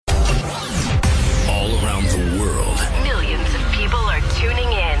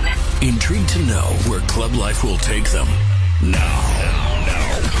intrigued to know where club life will take them. Now.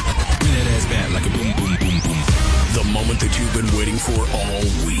 Bring that ass back like a boom, boom, boom, boom. The moment that you've been waiting for all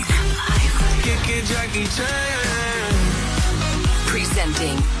week.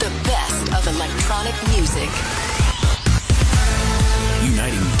 Presenting the best of electronic music.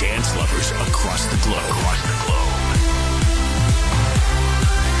 Uniting dance lovers across the globe.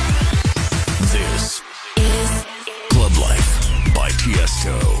 This is Club Life by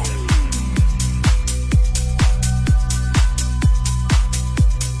Tiesto.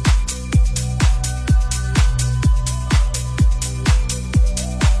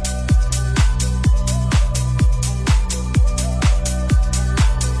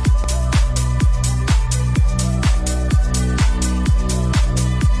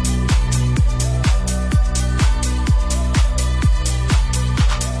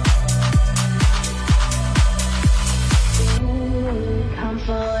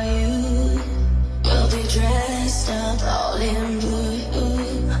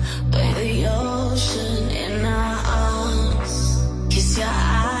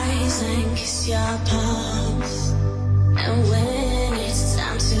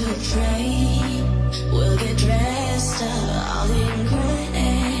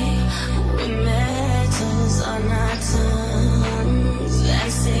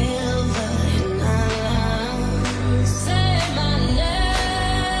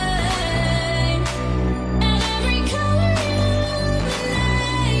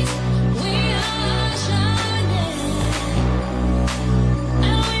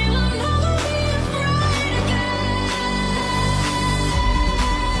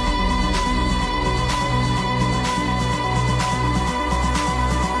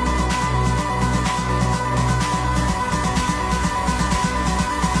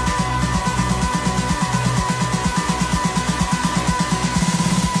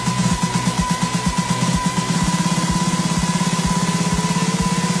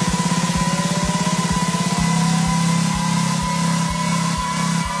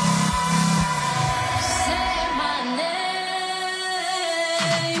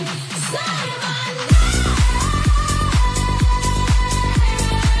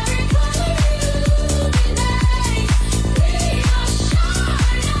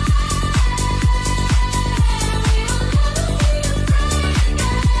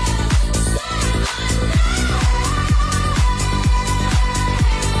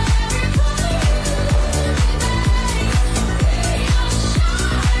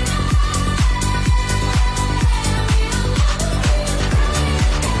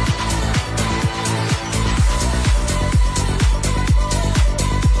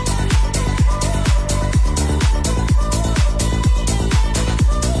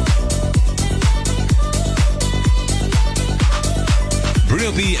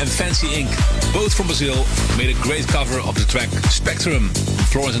 And Fancy Inc., both from Brazil, made a great cover of the track Spectrum from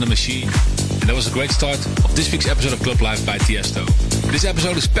Florence and the Machine. And that was a great start of this week's episode of Club Life by Tiesto. This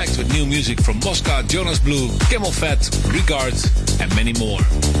episode is packed with new music from Mosca, Jonas Blue, Camel Fat, Regard, and many more.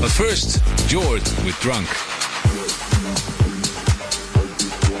 But first, Jord with Drunk.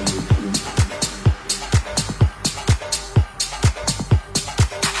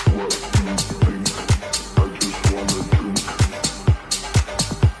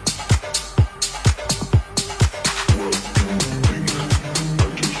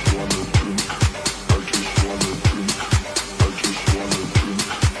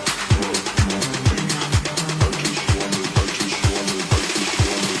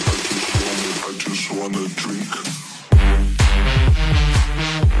 Wanna dream.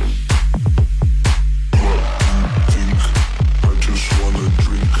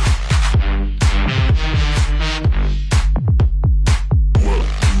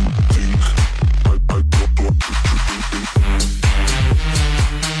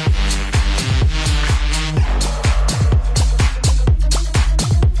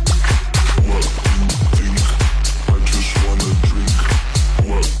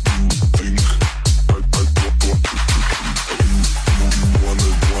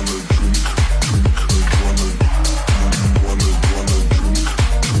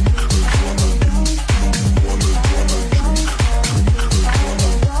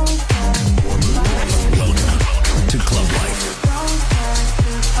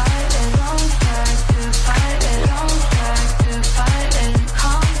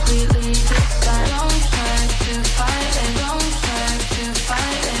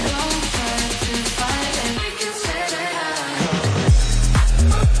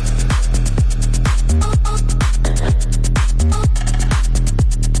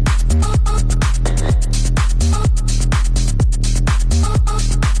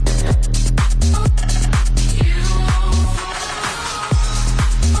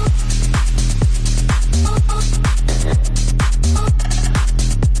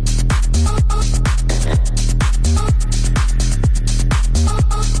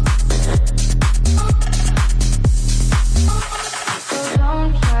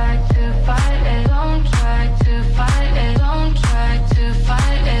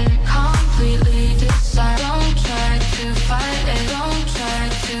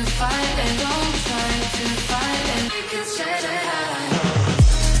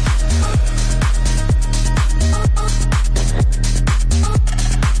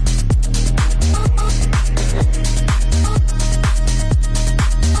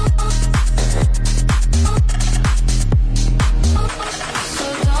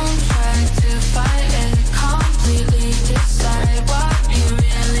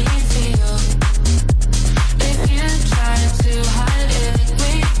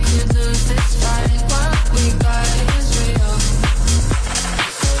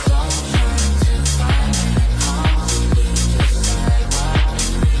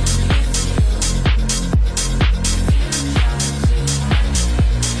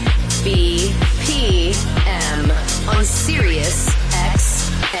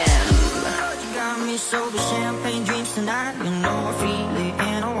 sober, champagne dreams tonight. You know I feel it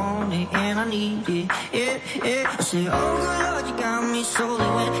and I want it and I need it. Yeah, yeah. I say, oh good Lord, you got me solely.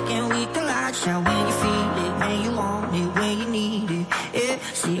 When can we collide? Shout when you feel it, when you want it, when you need it. Yeah.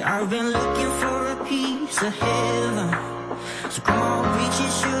 See, I've been looking for a piece of heaven. So come on, reach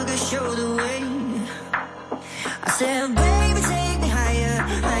it, sugar, show the way. I said, baby, take me higher,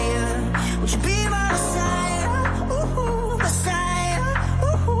 higher. Would you be my Messiah? Ooh, Messiah.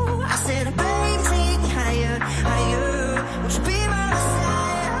 Ooh. I said, baby, take me higher, higher. Would you be my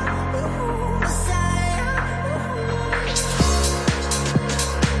Messiah? Ooh, Messiah.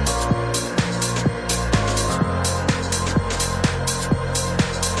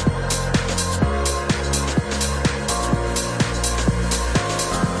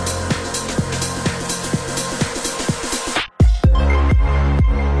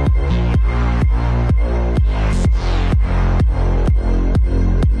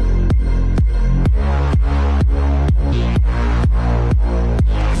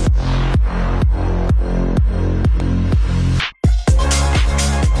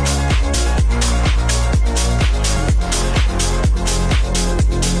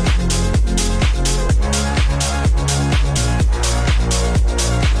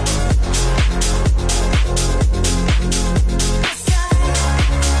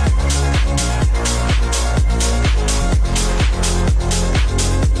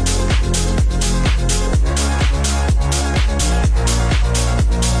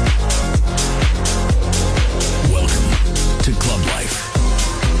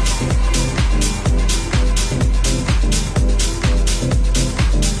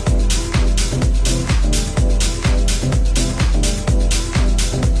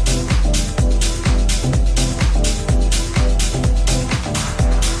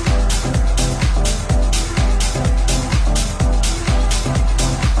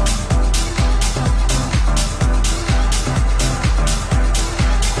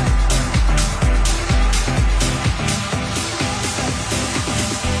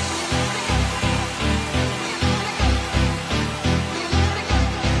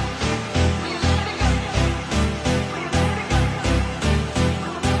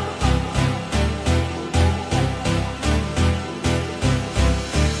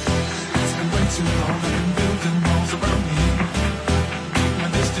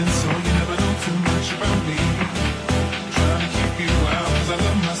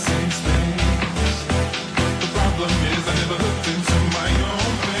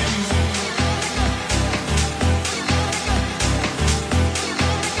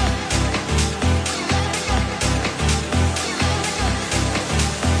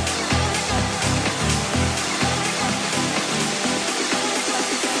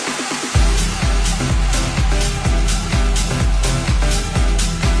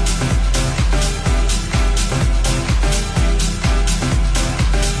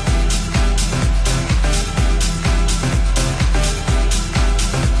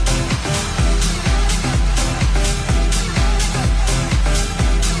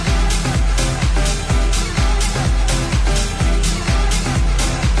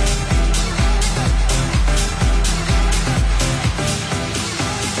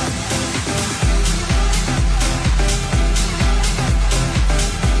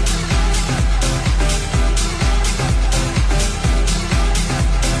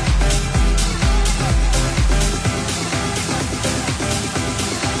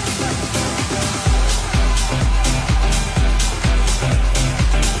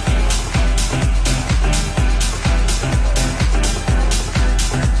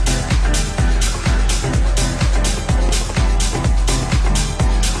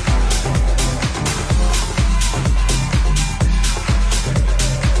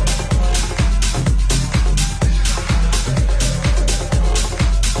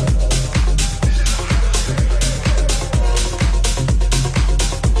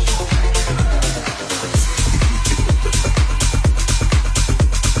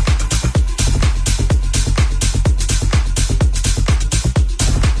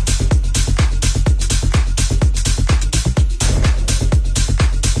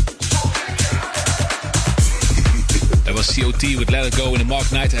 COT with Let It Go in the Mark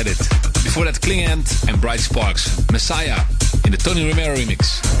Knight edit. Before that, Klingend and Bright Sparks, Messiah in the Tony Romero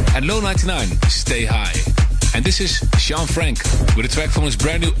remix. And Low 99, Stay High. And this is Sean Frank with a track from his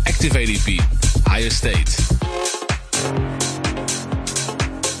brand new Activate EP, Higher State.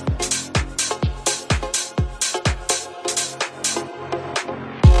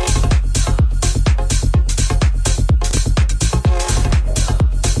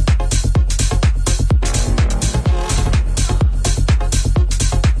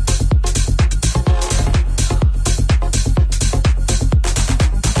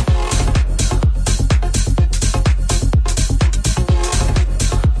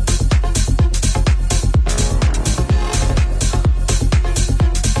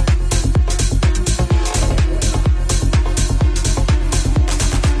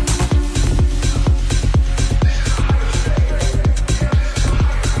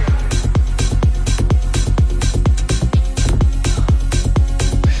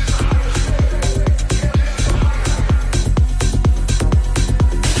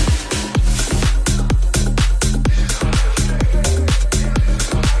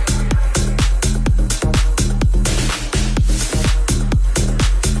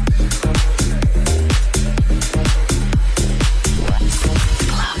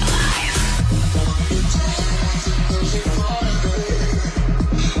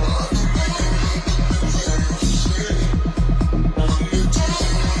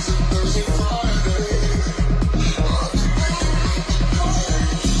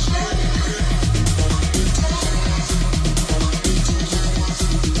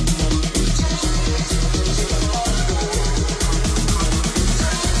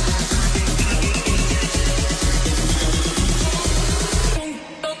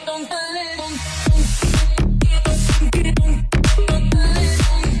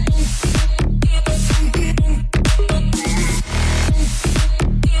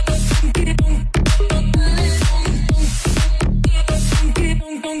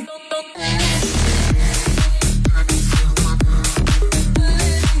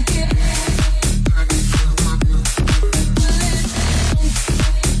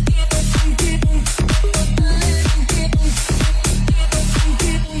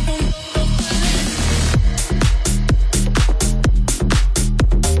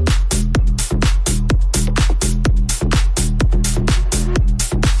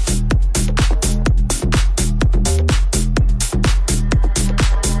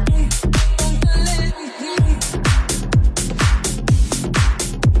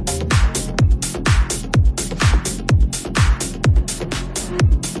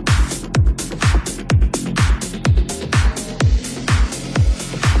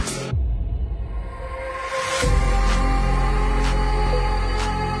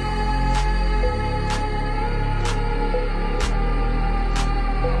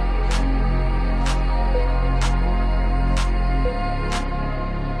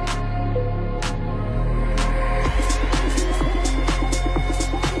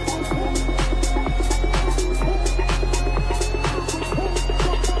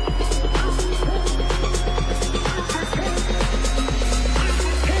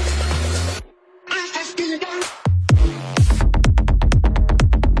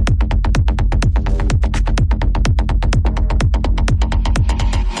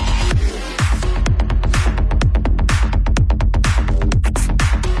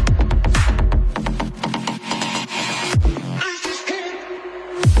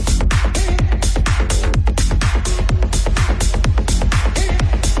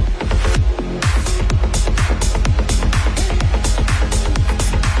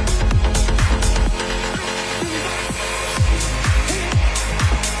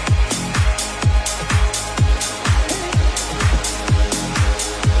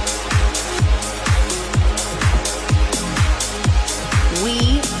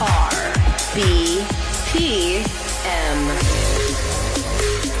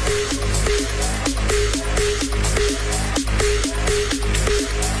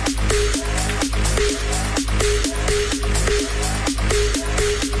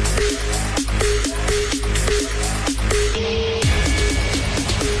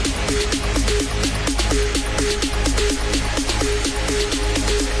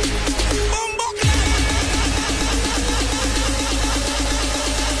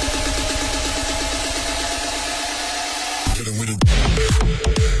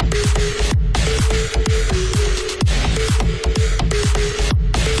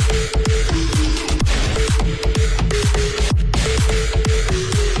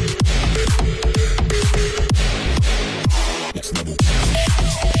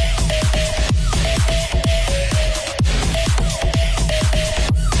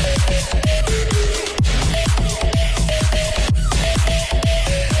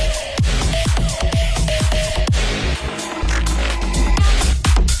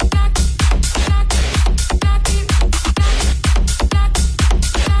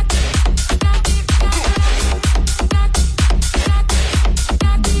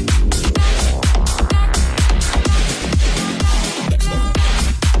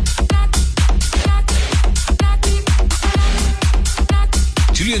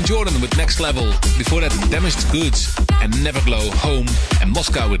 With Next Level, before that Damaged Goods and Neverglow, Home, and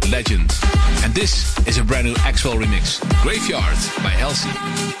Moscow with Legend. And this is a brand new Axwell remix, Graveyard by Halsey.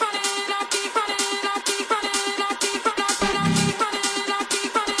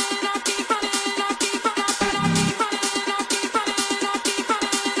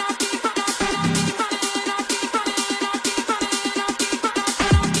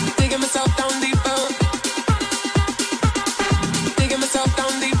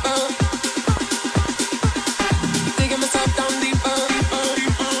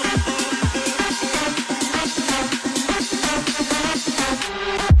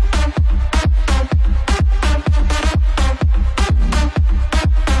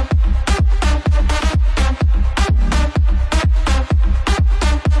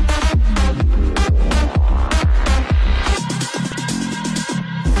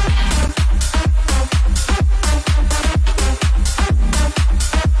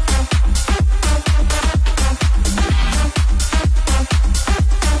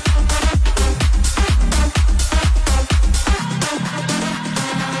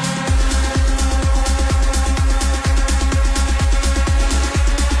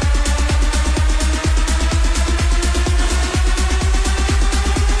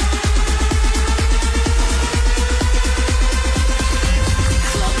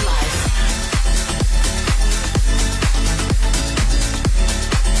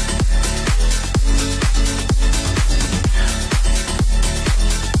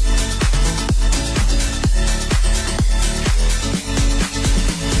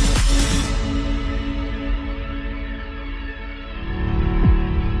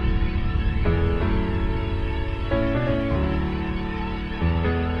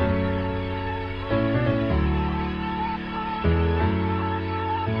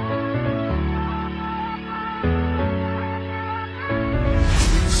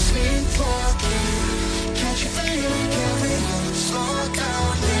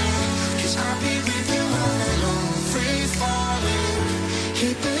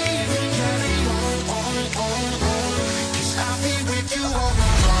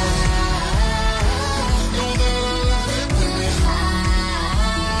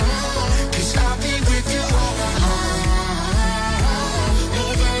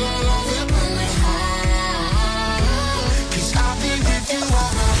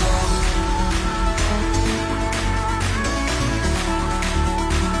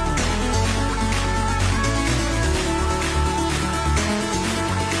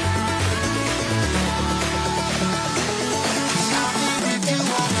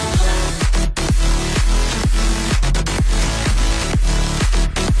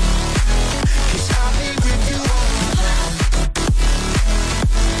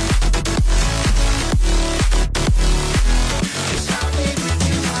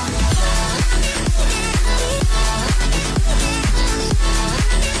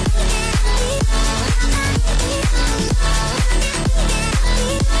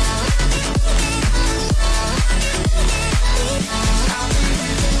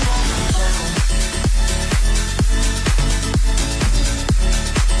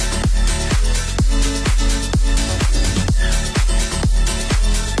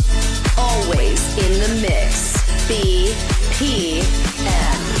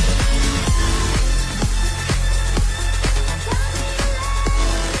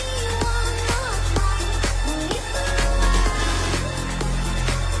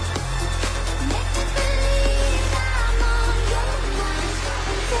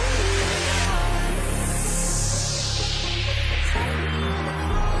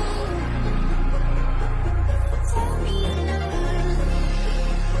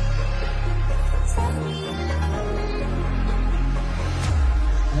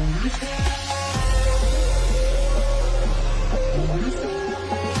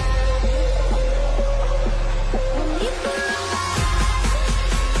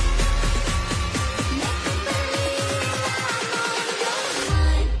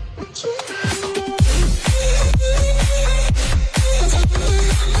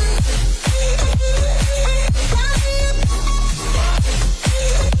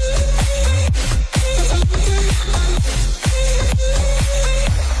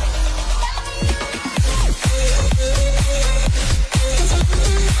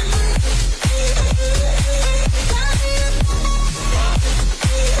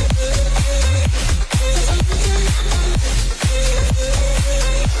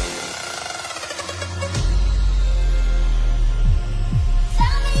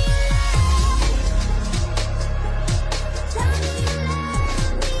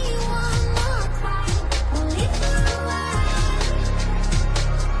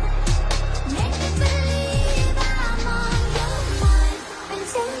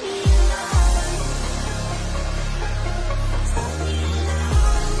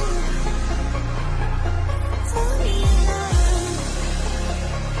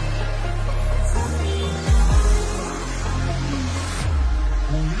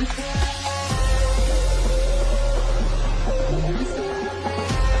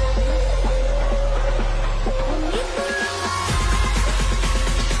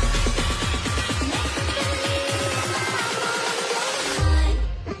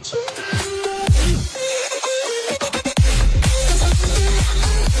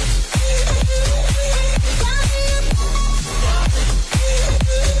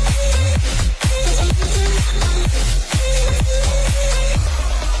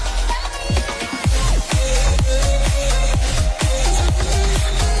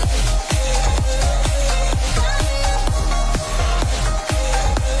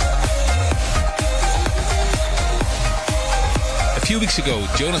 Ago,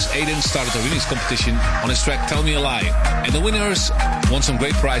 Jonas Aiden started a remix competition on his track Tell Me a Lie, and the winners won some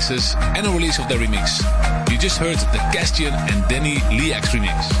great prizes and a release of their remix. You just heard the Castian and Danny Leax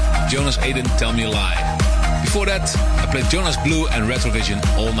remix, Jonas Aiden Tell Me a Lie. Before that, I played Jonas Blue and Retrovision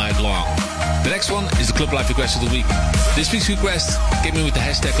all night long. The next one is the Club Life Request of the Week. This week's request came in with the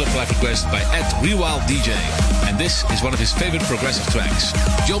hashtag Club Life Request by @RewildDJ, and this is one of his favorite progressive tracks,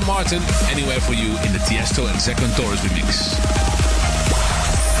 John Martin, Anywhere For You in the Tiesto and Zach Torres remix.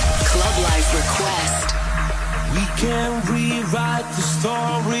 Club Life Request. We can rewrite the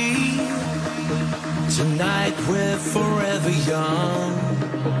story. Tonight we're forever young.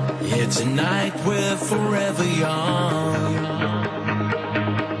 Yeah, tonight we're forever young.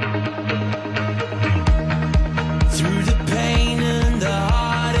 Through the pain and the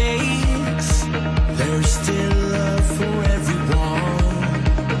heartaches, there's still love for everyone.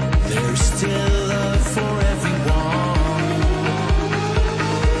 There's still love for everyone.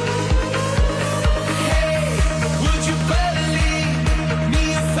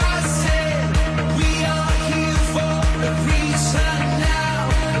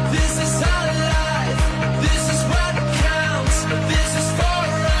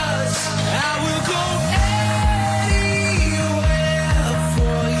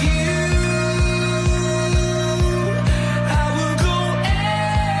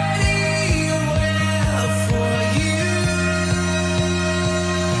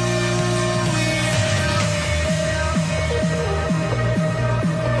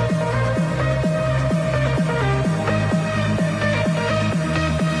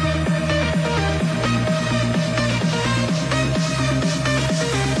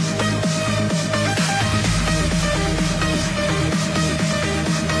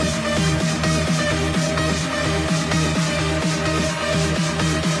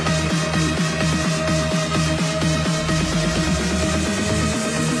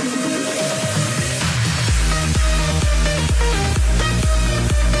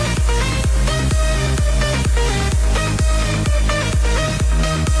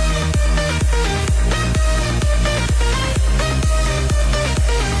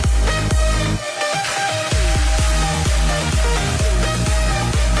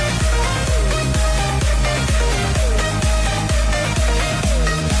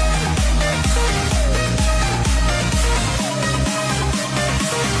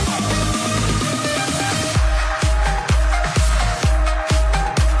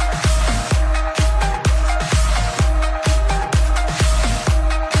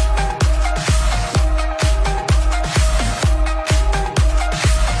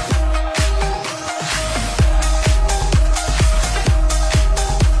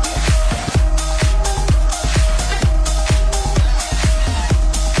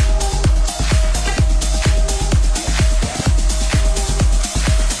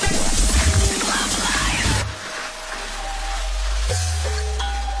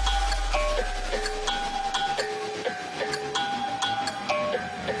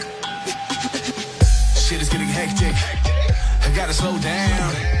 gotta slow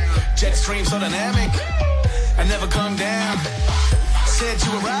down. Jet stream so dynamic, I never come down. Said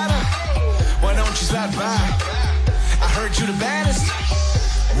you a rider, why don't you slide by? I heard you the baddest,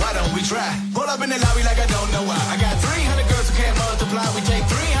 why don't we try? Pull up in the lobby like I don't know why. I got 300 girls who can't multiply. We take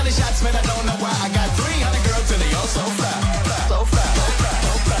 300 shots, man, I don't know why. I got 300 girls and they all so fly. So fly, so fly,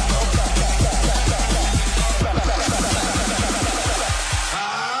 so fly, so fly.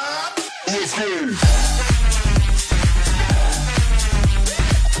 Let's go.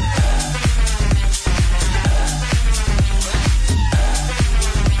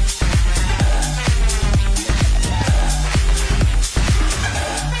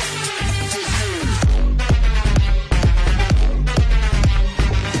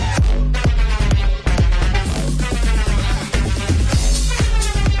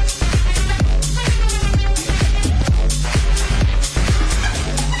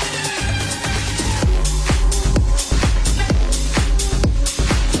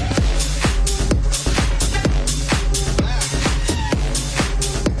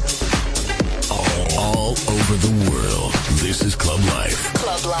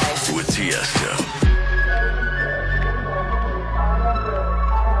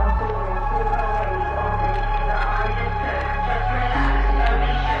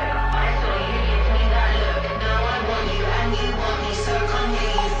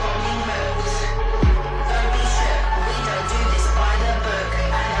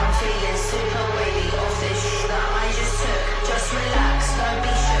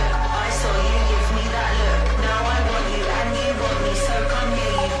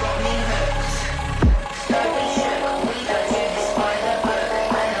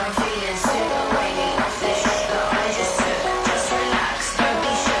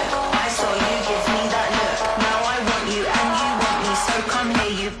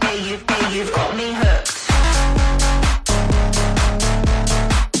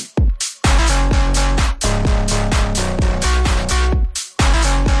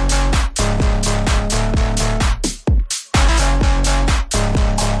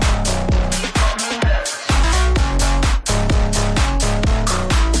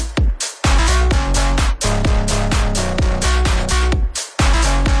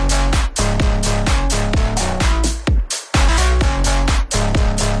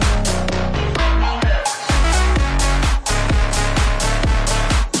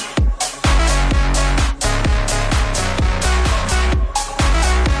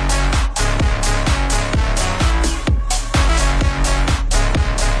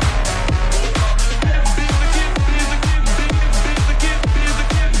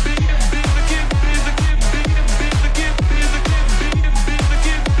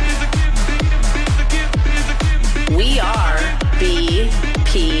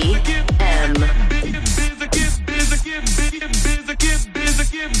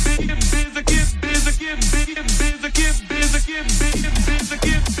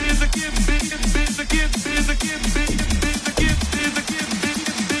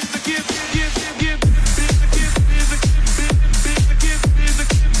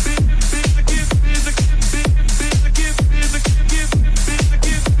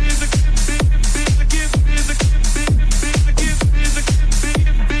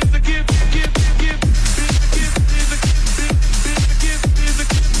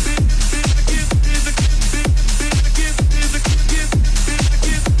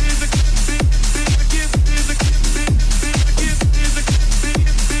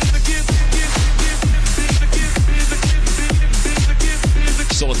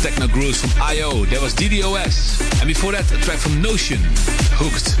 solid techno grooves from IO. There was DDoS. And before that, a track from Notion,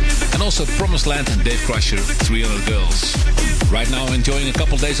 Hooked. And also Promised Land and Dave Crusher, 300 Girls. Right now I'm enjoying a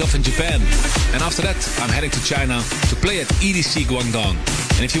couple days off in Japan. And after that, I'm heading to China to play at EDC Guangdong.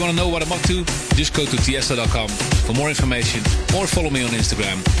 And if you want to know what I'm up to, just go to tiesto.com for more information or follow me on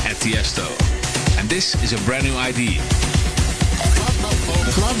Instagram at Tiesto. And this is a brand new ID.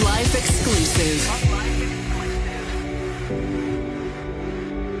 Club Life exclusive.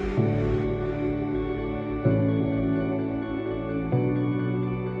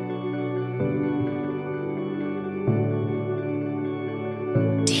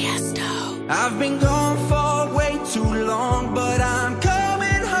 I've been gone for way too long, but I'm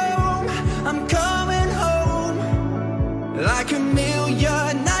coming home, I'm coming home. Like a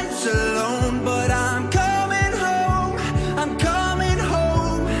million nights alone, but I'm coming home, I'm coming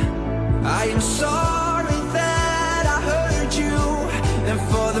home. I am sorry that I hurt you, and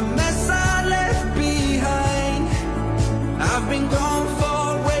for the mess I left behind. I've been gone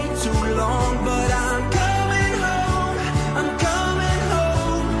for way too long, but I'm coming home, I'm coming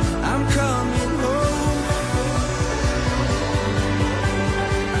home, I'm coming home.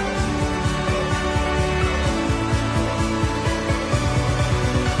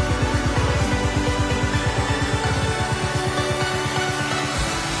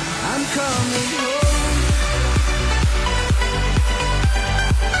 I'm coming home.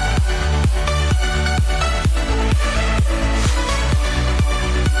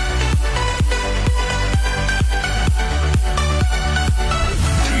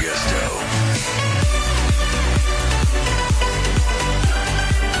 Tiesto.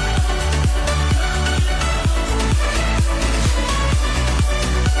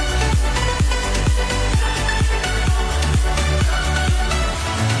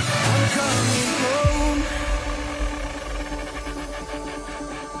 I'm coming home.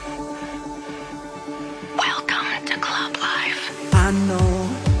 Welcome to Club Life. I know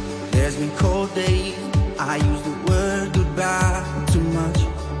there's been cold days. I use the word goodbye too much.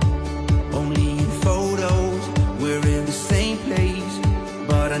 Only in photos, we're in the same place.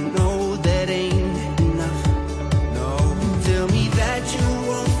 But I know that ain't enough. No, tell me that you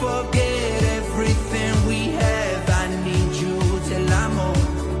won't forget everything we have. I need you till I'm old.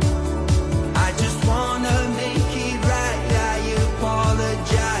 I just wanna make it right. I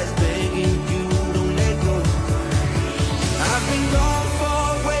apologize, begging you don't let go. I've been gone for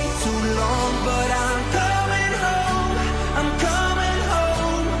way too long, but I'm coming home, I'm coming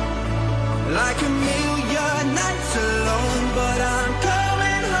home. Like a million nights alone, but I'm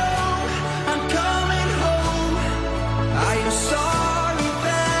coming home,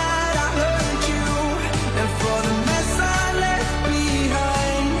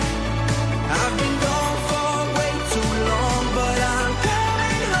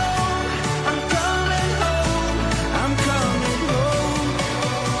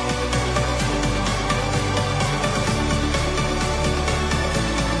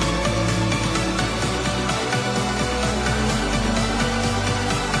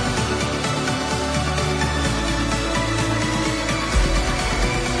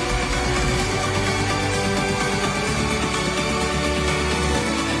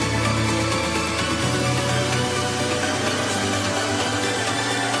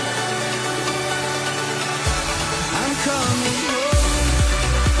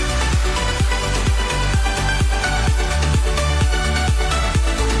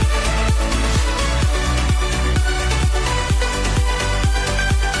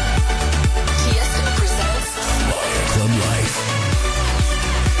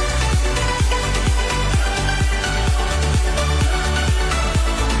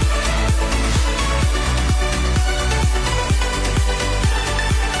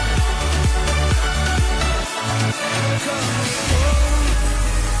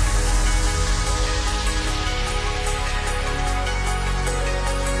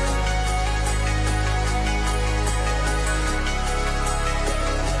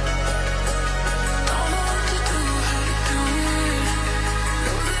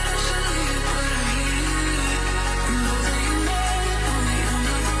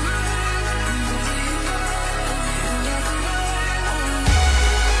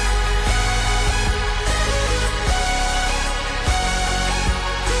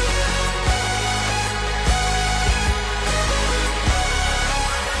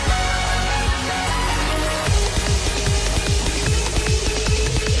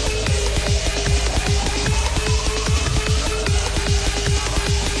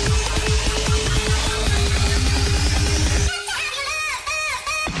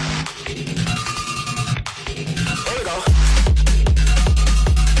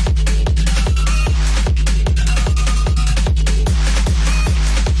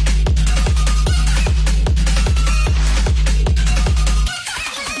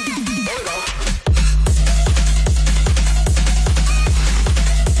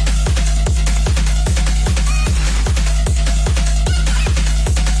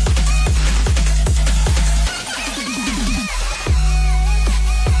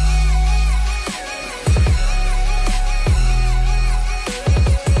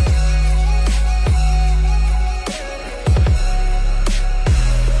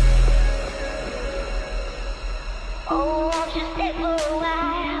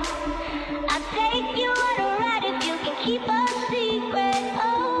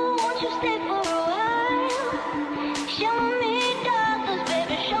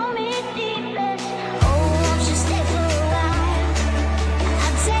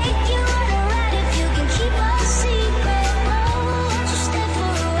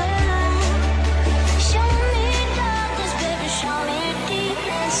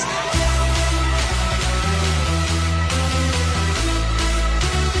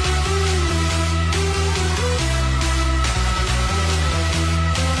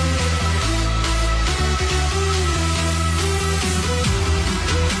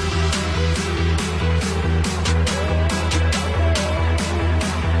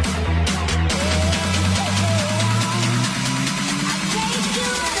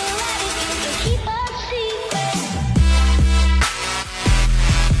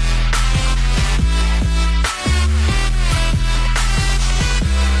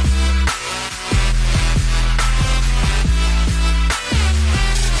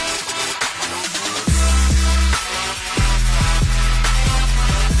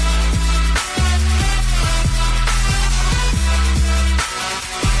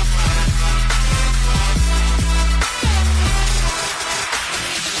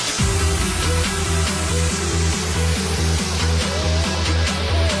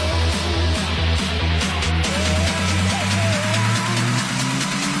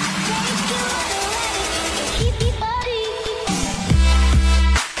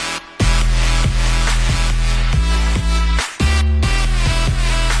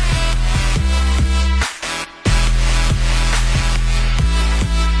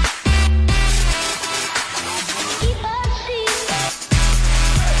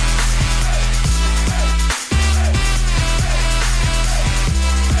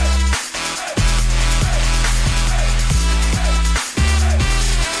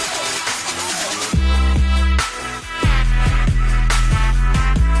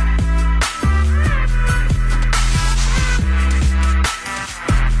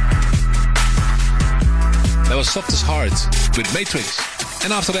 Soft as Heart with Matrix.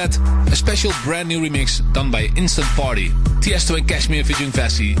 And after that, a special brand new remix done by Instant Party, Tiesto and Cashmere featuring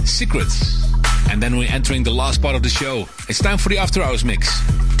Vassi, Secrets. And then we're entering the last part of the show. It's time for the After Hours mix.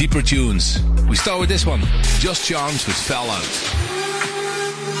 Deeper tunes. We start with this one, Just Charms with Fell Out.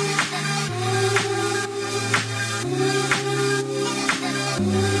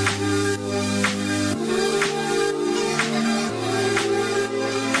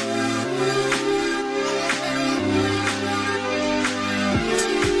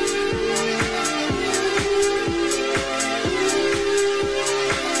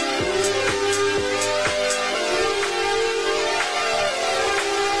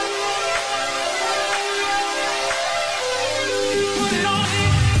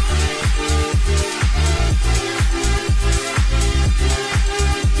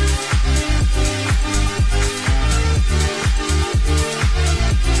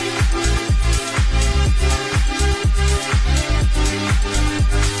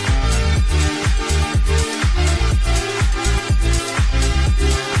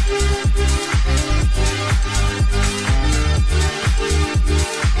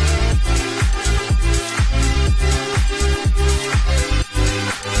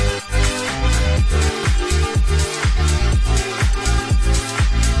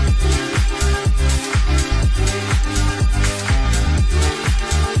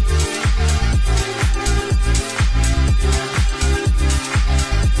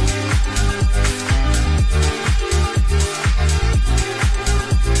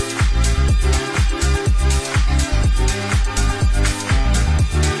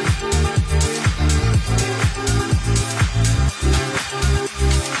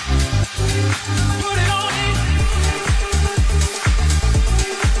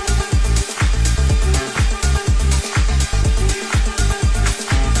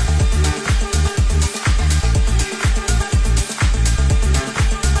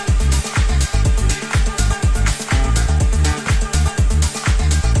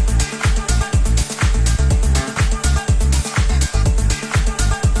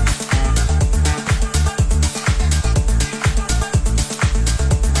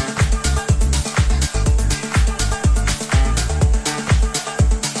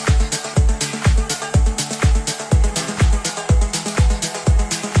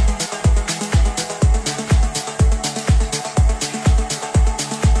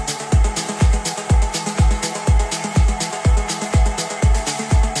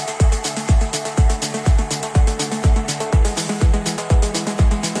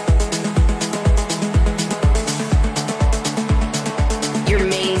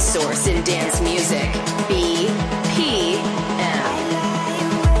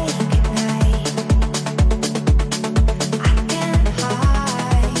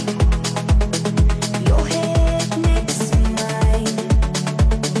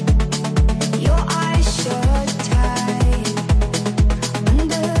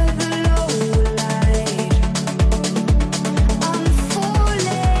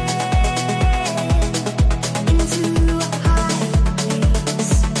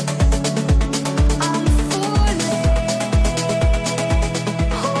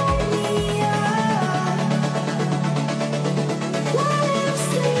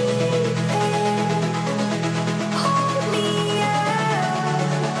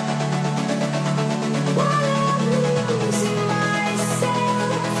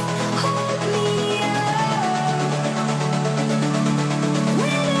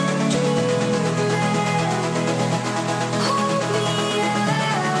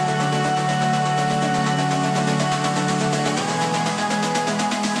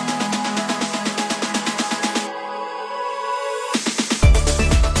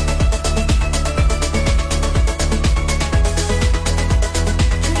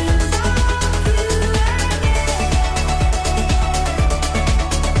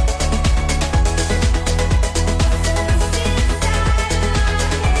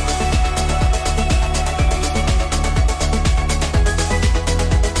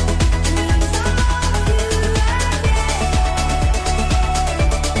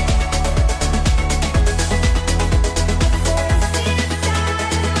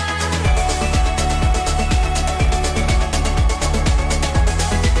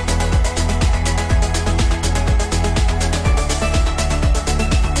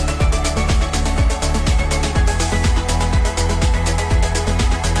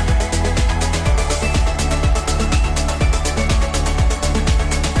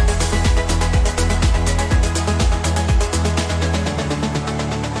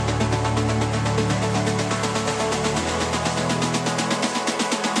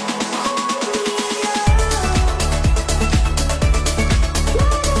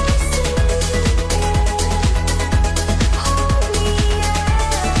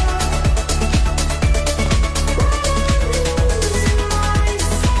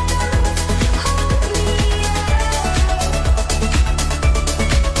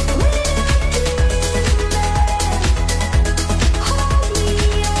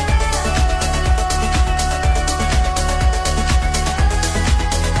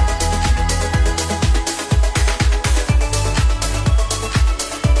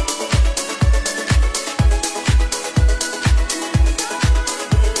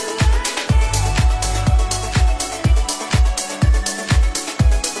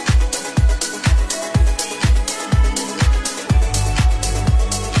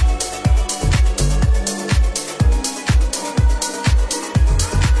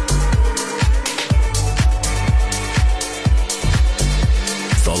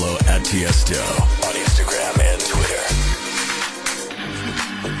 Tiesto on Instagram and Twitter.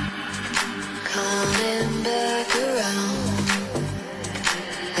 Coming back around,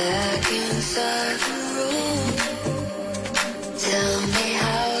 back inside the room. Tell me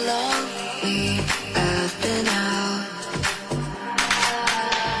how long we have been out.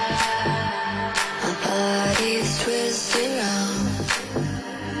 My body's twisted around,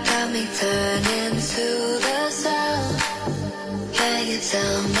 got me turning to the sound. Can you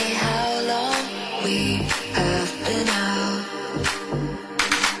tell me how long we have been out?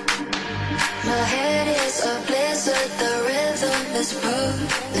 My head is a blizzard, the rhythm is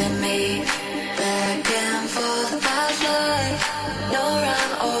pulling me back and forth by flight. No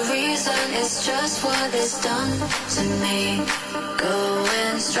rhyme or reason, it's just what it's done to me.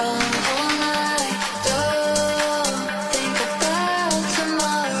 Going strong all night. Don't think about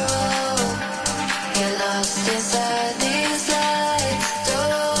tomorrow. You're lost inside these lights.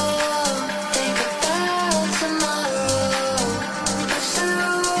 Don't think about tomorrow. But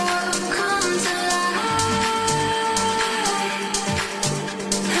soon come to life.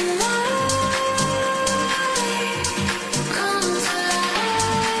 And light come to life.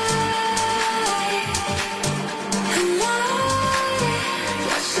 And light,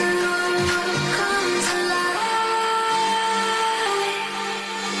 watch the world come to life.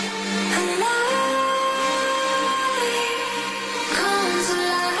 And light come to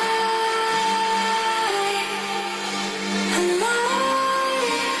life. And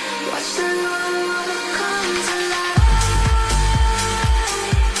light, watch the world come to life.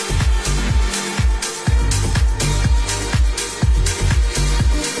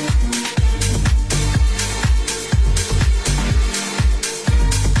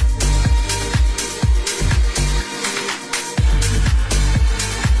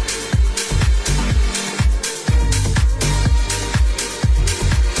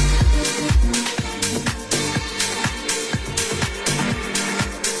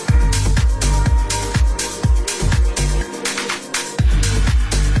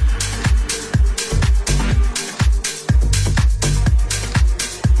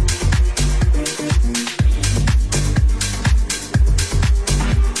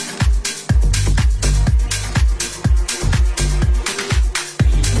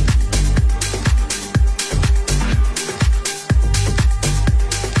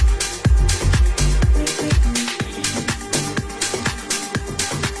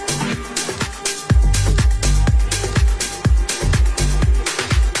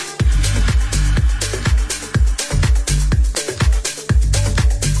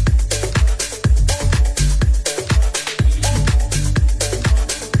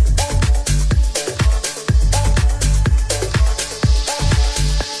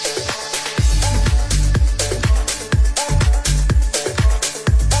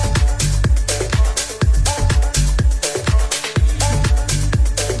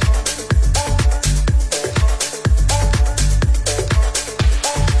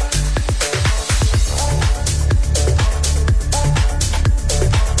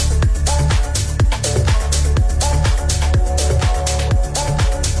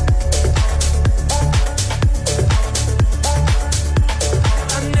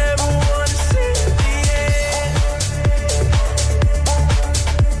 I never wanna see the end.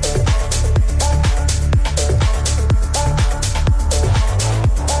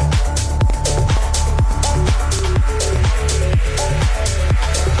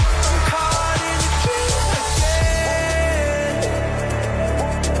 Caught in the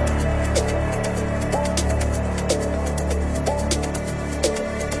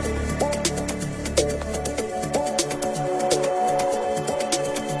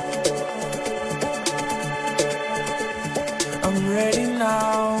I'm ready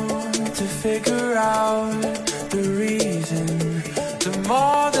now to figure out the reason. The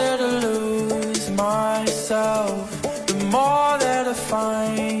more that I lose myself, the more that I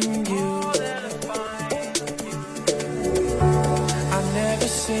find you. I never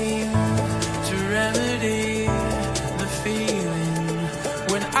seem to remedy the feeling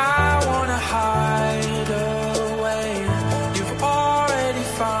when I wanna hide away. You've already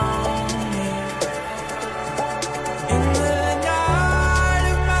found me. In the night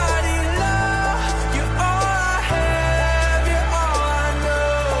of mighty love, you're all I have, you're all I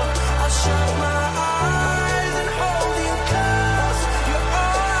know. I'll shut my eyes and hold you close. You're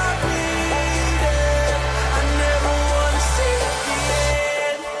all I needed. I never wanna see the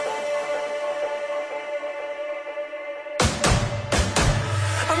end.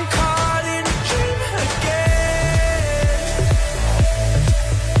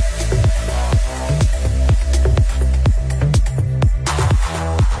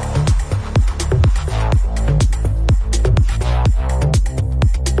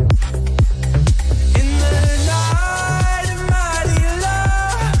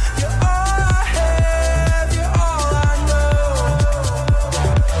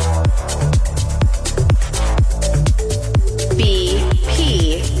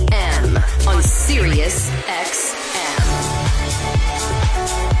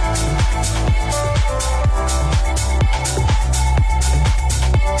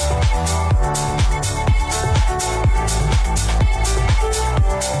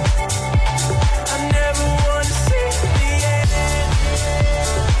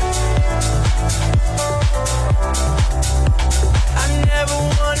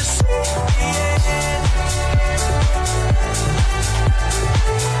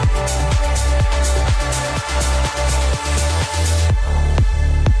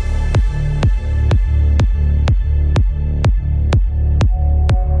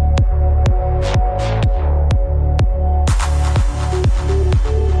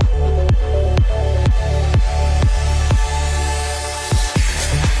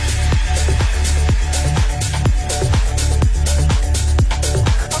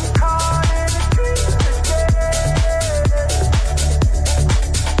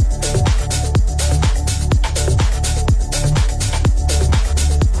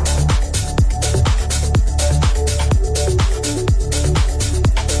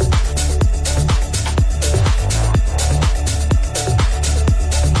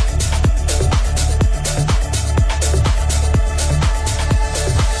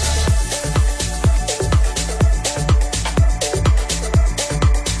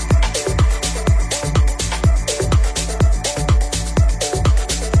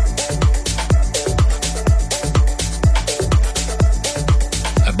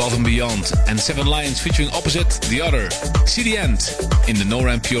 Above and Beyond, and Seven Lions featuring Opposite the Other, See the End in the No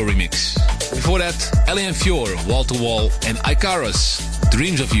Ram Pure remix. Before that, Ellie and Fior, Wall to Wall, and Icarus,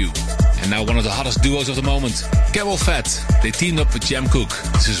 Dreams of You. And now one of the hottest duos of the moment, Camel Fat. They teamed up with Jam Cook.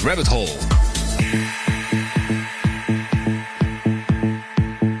 This is Rabbit Hole.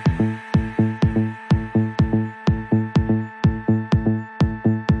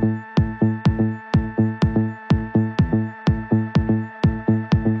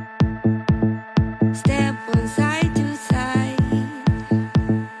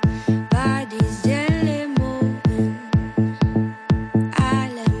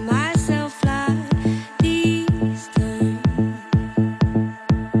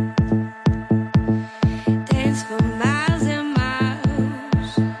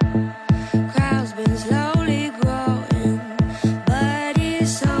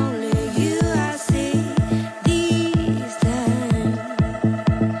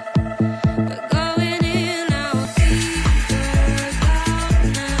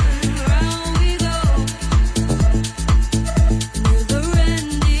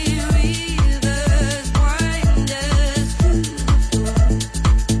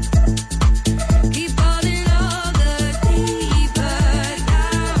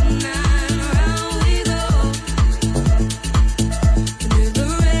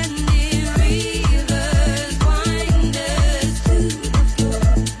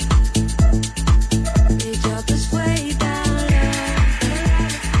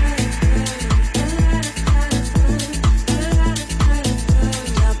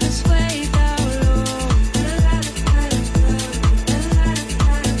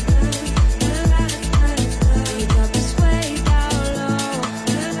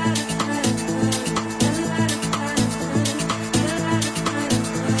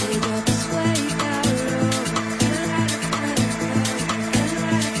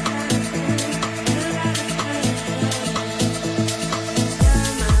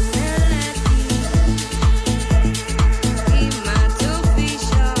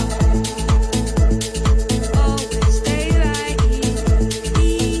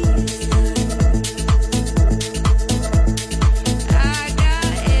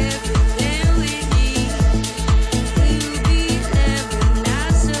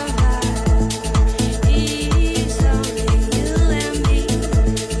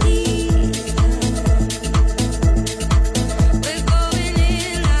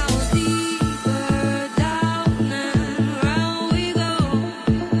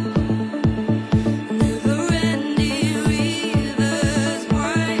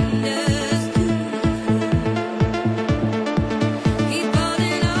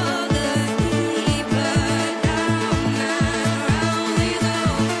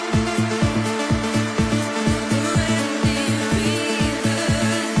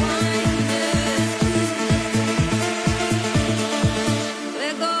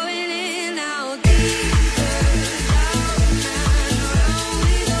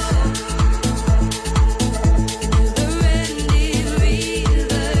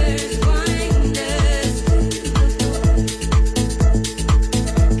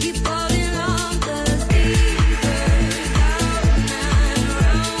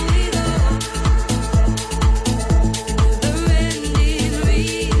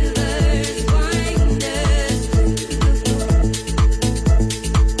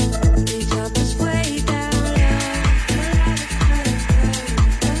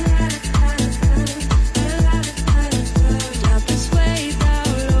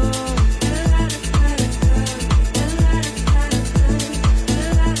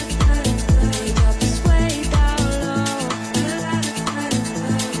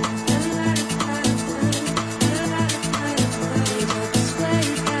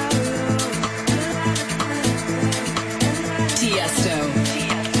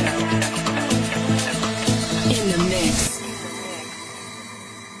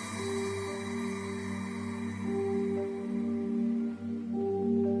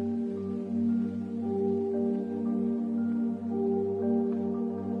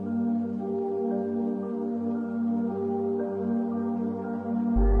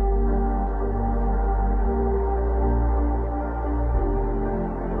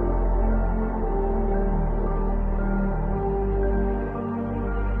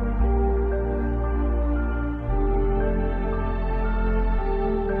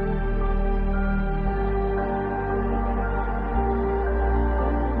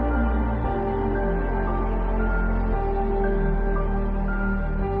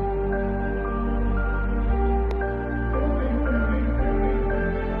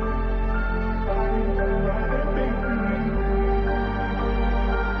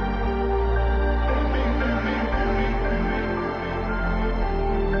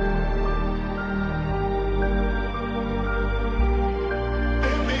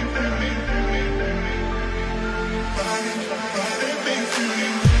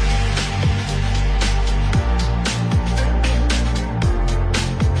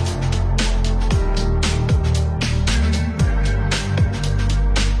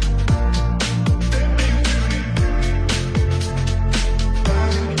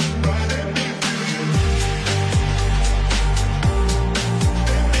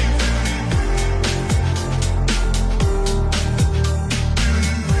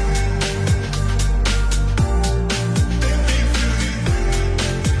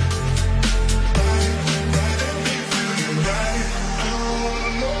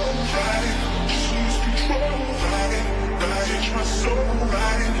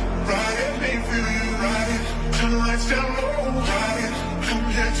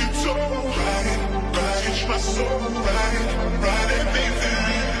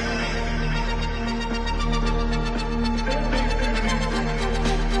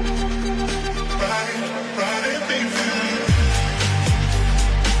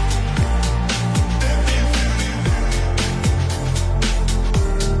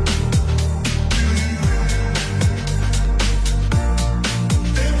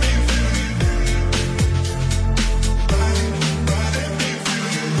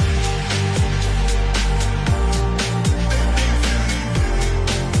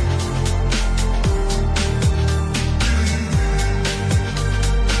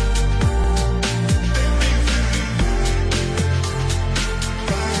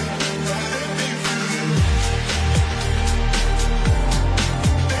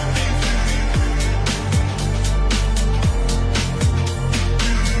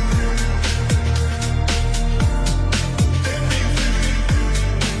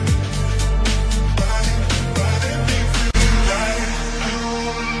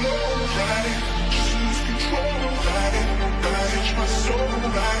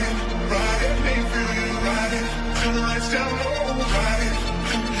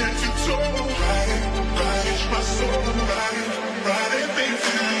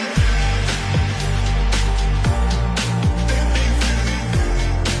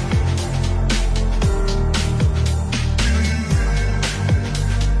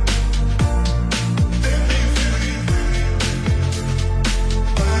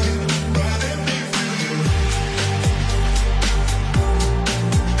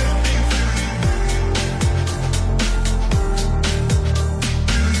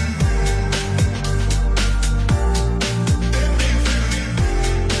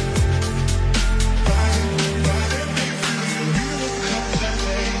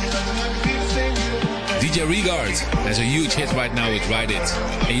 Has a huge hit right now with Ride It.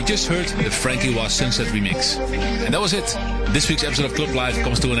 And you just heard the Frankie Was Sunset remix. And that was it. This week's episode of Club Live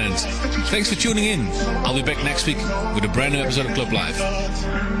comes to an end. Thanks for tuning in. I'll be back next week with a brand new episode of Club Live.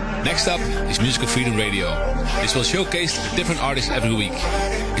 Next up is Musical Freedom Radio. This will showcase different artists every week.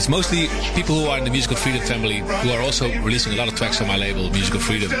 It's mostly people who are in the Musical Freedom family who are also releasing a lot of tracks on my label, Musical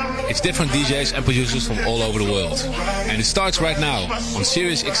Freedom. It's different DJs and producers from all over the world. And it starts right now on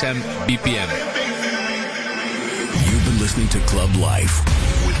Sirius XM BPM. Listening to Club Life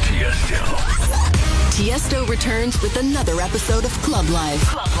with Tiesto. Tiesto returns with another episode of Club Life.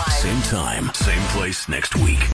 Same time, same place next week.